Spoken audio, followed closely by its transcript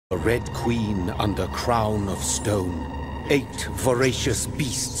A red queen under crown of stone. 8 voracious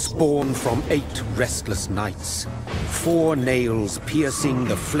beasts born from 8 restless nights. 4 nails piercing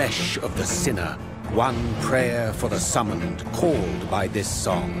the flesh of the sinner. 1 prayer for the summoned, called by this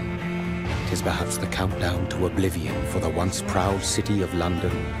song. 'Tis perhaps the countdown to oblivion for the once proud city of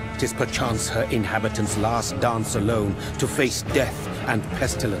London. 'Tis perchance her inhabitants' last dance alone to face death and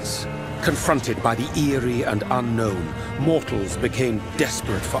pestilence. Confronted by the eerie and unknown, mortals became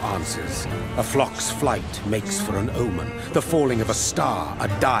desperate for answers. A flock's flight makes for an omen, the falling of a star a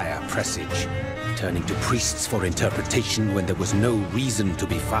dire presage. Turning to priests for interpretation when there was no reason to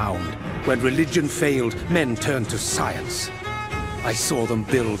be found. When religion failed, men turned to science. I saw them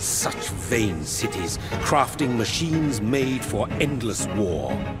build such vain cities, crafting machines made for endless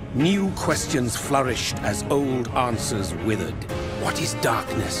war. New questions flourished as old answers withered. What is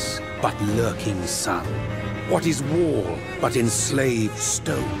darkness but lurking sun? What is wall but enslaved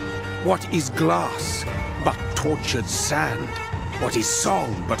stone? What is glass but tortured sand? What is song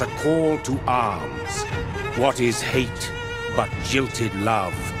but a call to arms? What is hate but jilted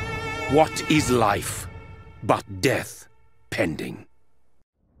love? What is life but death pending?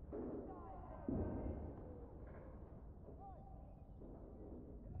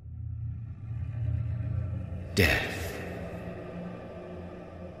 Death.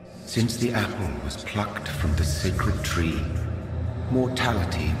 Since the apple was plucked from the sacred tree,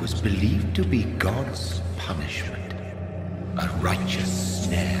 mortality was believed to be God's punishment, a righteous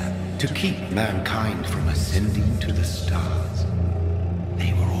snare to keep mankind from ascending to the stars.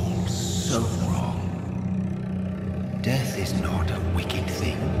 They were all so wrong. Death is not a wicked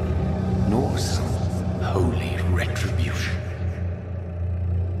thing, nor some holy retribution.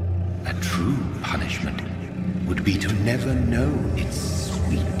 A true punishment would be to never know its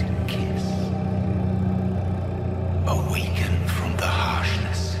sweet kiss. Awaken from the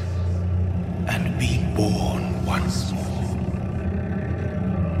harshness and be born once more.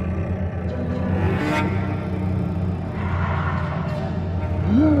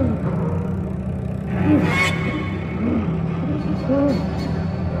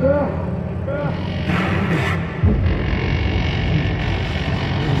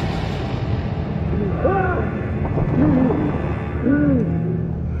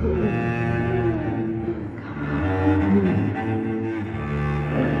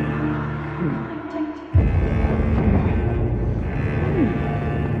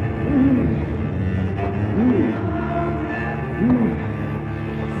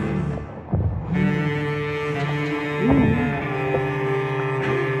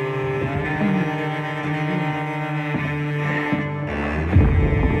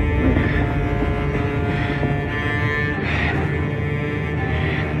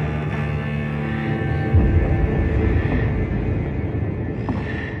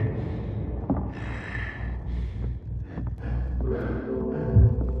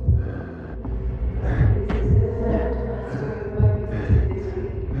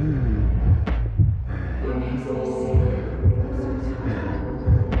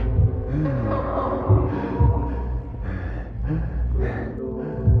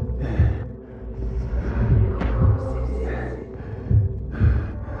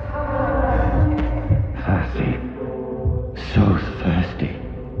 So thirsty.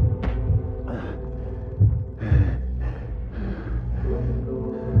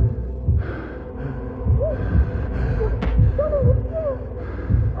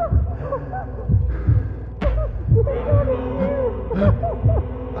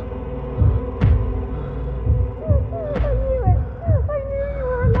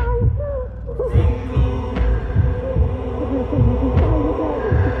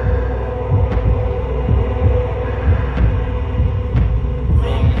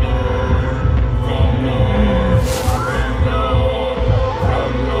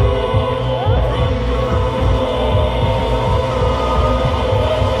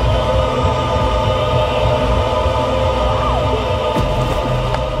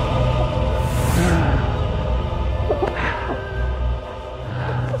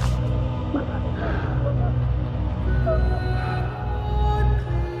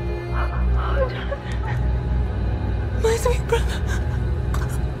 My sweet brother.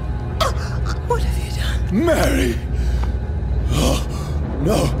 What have you done? Mary! Oh,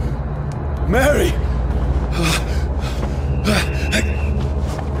 no! Mary!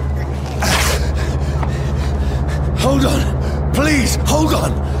 Hold on! Please, hold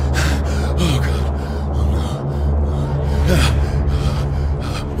on! Oh, God. Oh, no.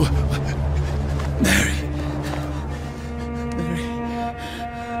 Mary.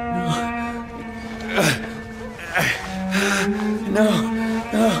 Mary. No.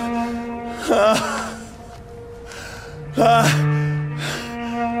 No.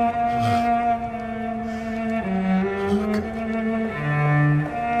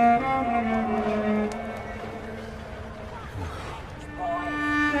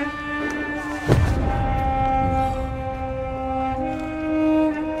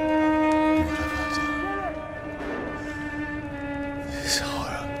 This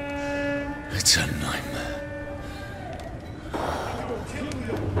horror. It's a nightmare.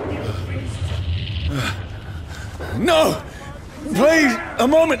 No! Please, a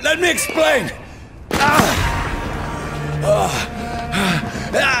moment, let me explain!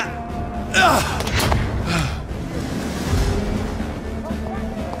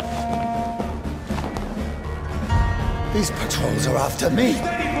 These patrols are after me.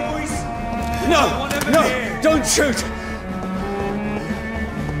 No! No! Don't shoot!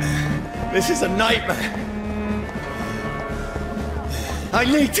 This is a nightmare. I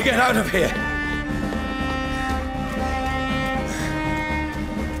need to get out of here.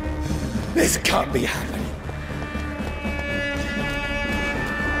 This can't be happening.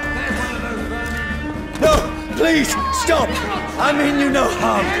 No! Please! Stop! I mean you no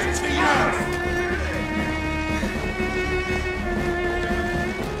harm.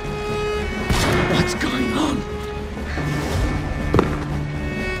 What's going on?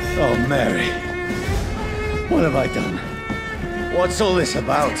 Oh, Mary. What have I done? What's all this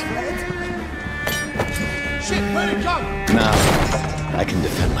about? Shit, where'd it go? Now, I can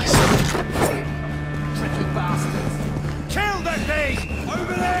defend myself. Tricky bastards! Kill the thing!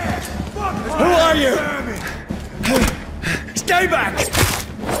 Over there! Who are you? Stay back!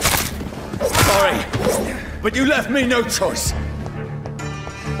 Sorry, but you left me no choice.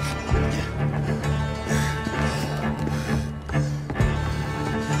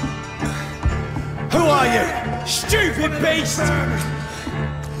 Who are you? Stupid beast!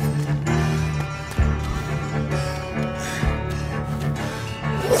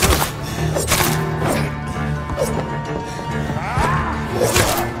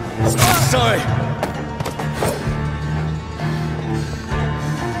 Sorry.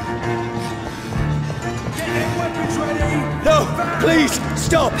 Get their weapons ready! No, please,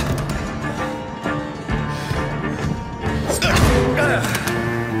 stop!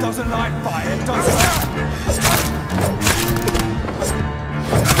 Doesn't like fire, doesn't it?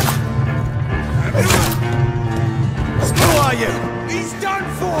 Who are you? He's done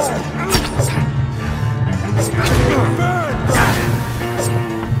for! Burn!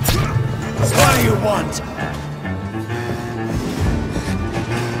 What do you want?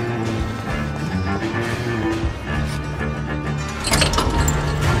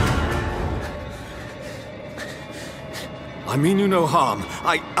 I mean you no harm.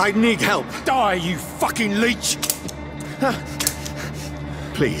 I need help. Die, you fucking leech!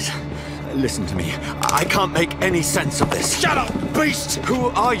 Please, listen to me. I can't make any sense of this. Shut up, beast! Who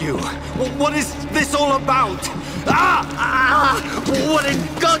are you? What is this all about? What in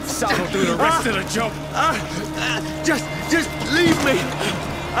God's name? I'll do the rest of the job. Just leave me.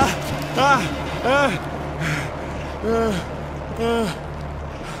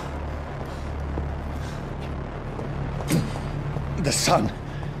 The sun.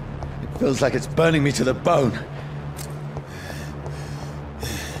 It feels like it's burning me to the bone.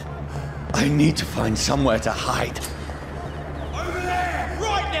 I need to find somewhere to hide. Over there!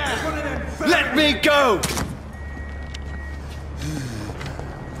 Right now! One of them Let me go!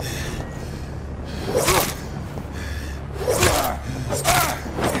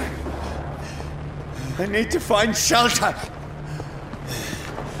 I need to find shelter.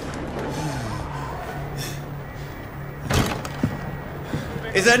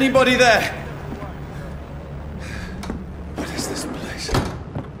 Is anybody there? What is this place?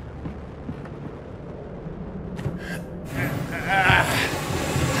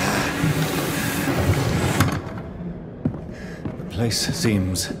 The place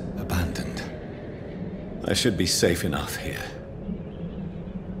seems abandoned. I should be safe enough here.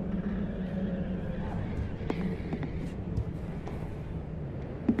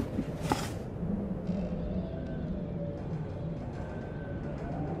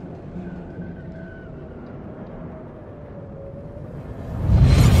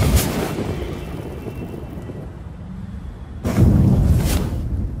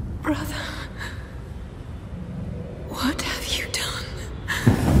 Brother, what have you done?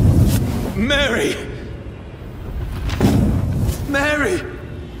 Mary! Mary!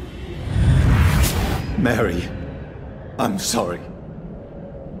 Mary, I'm sorry.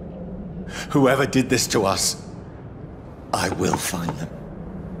 Whoever did this to us, I will find them.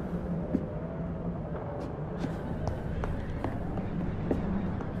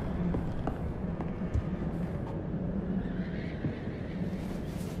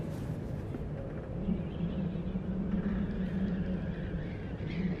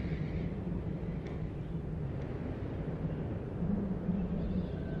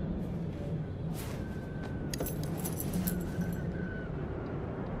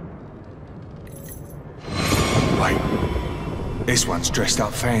 This one's dressed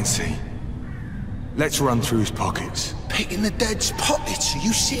up fancy. Let's run through his pockets. Picking the dead's pockets? Are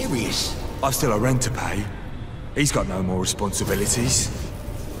you serious? I've still a rent to pay. He's got no more responsibilities.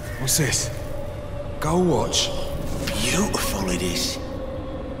 What's this? Gold watch. Beautiful it is.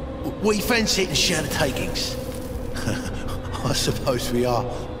 We fancy it and share the takings. I suppose we are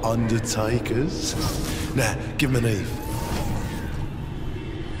undertakers. Now, give him an Eve.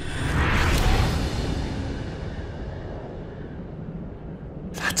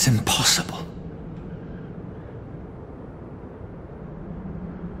 That's impossible.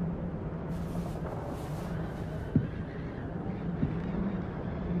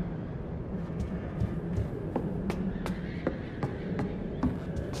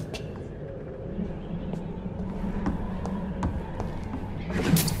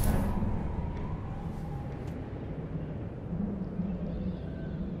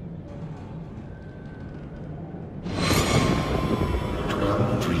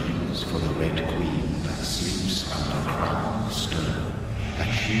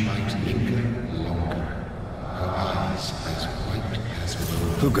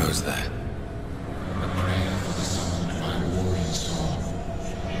 Who goes there? A prayer for the summoned by warring song.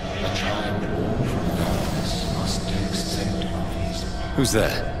 A child born from darkness must take scent of his path. Who's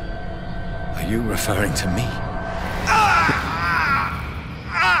there? Are you referring to me?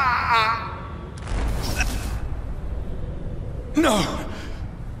 No!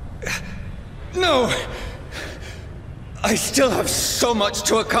 No! I still have so much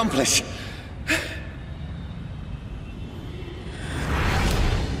to accomplish!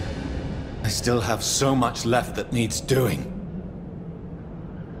 I still have so much left that needs doing.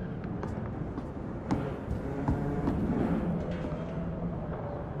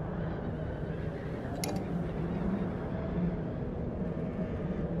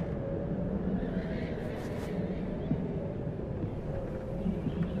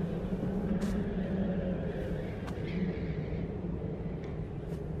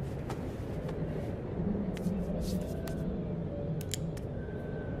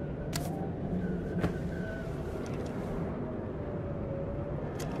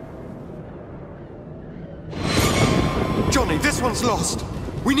 Johnny, this one's lost.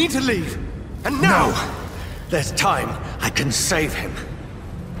 We need to leave. And now! No! There's time. I can save him.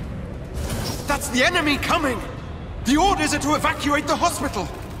 That's the enemy coming! The orders are to evacuate the hospital!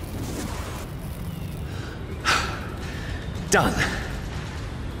 Done.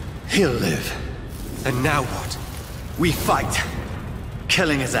 He'll live. And now what? We fight.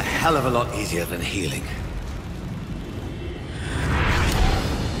 Killing is a hell of a lot easier than healing.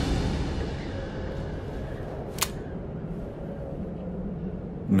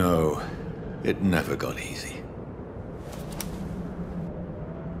 No, it never got easy.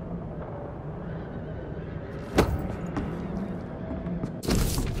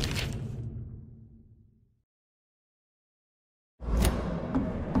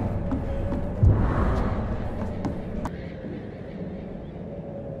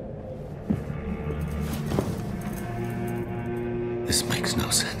 This makes no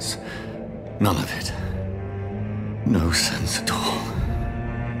sense. None of it. No sense at all.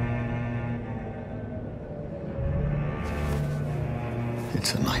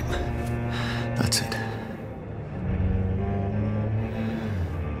 It's a nightmare. That's it.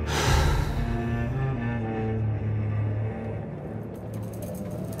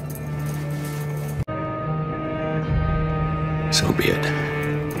 So be it.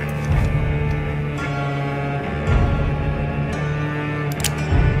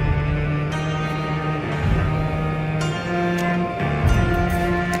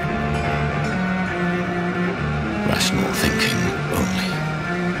 Rational thinking only.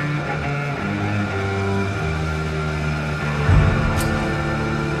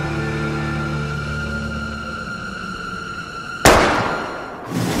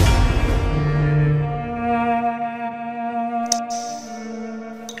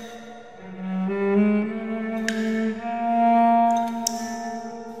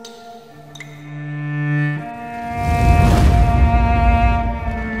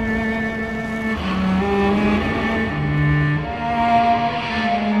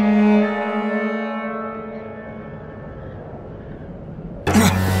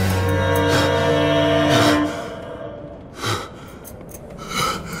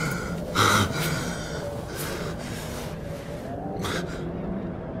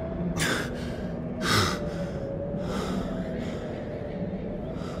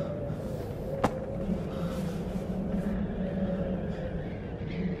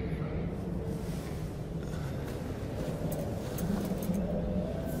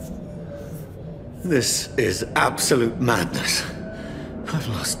 This is absolute madness. I've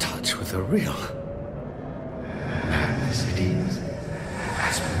lost touch with the real. Mad as it is,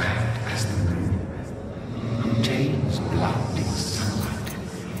 as mad as the moon, who turns blinding sunlight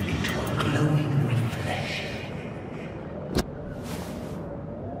into a glowing reflection.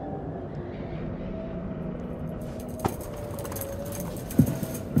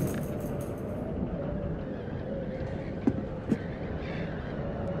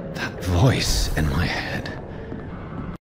 That voice in my head.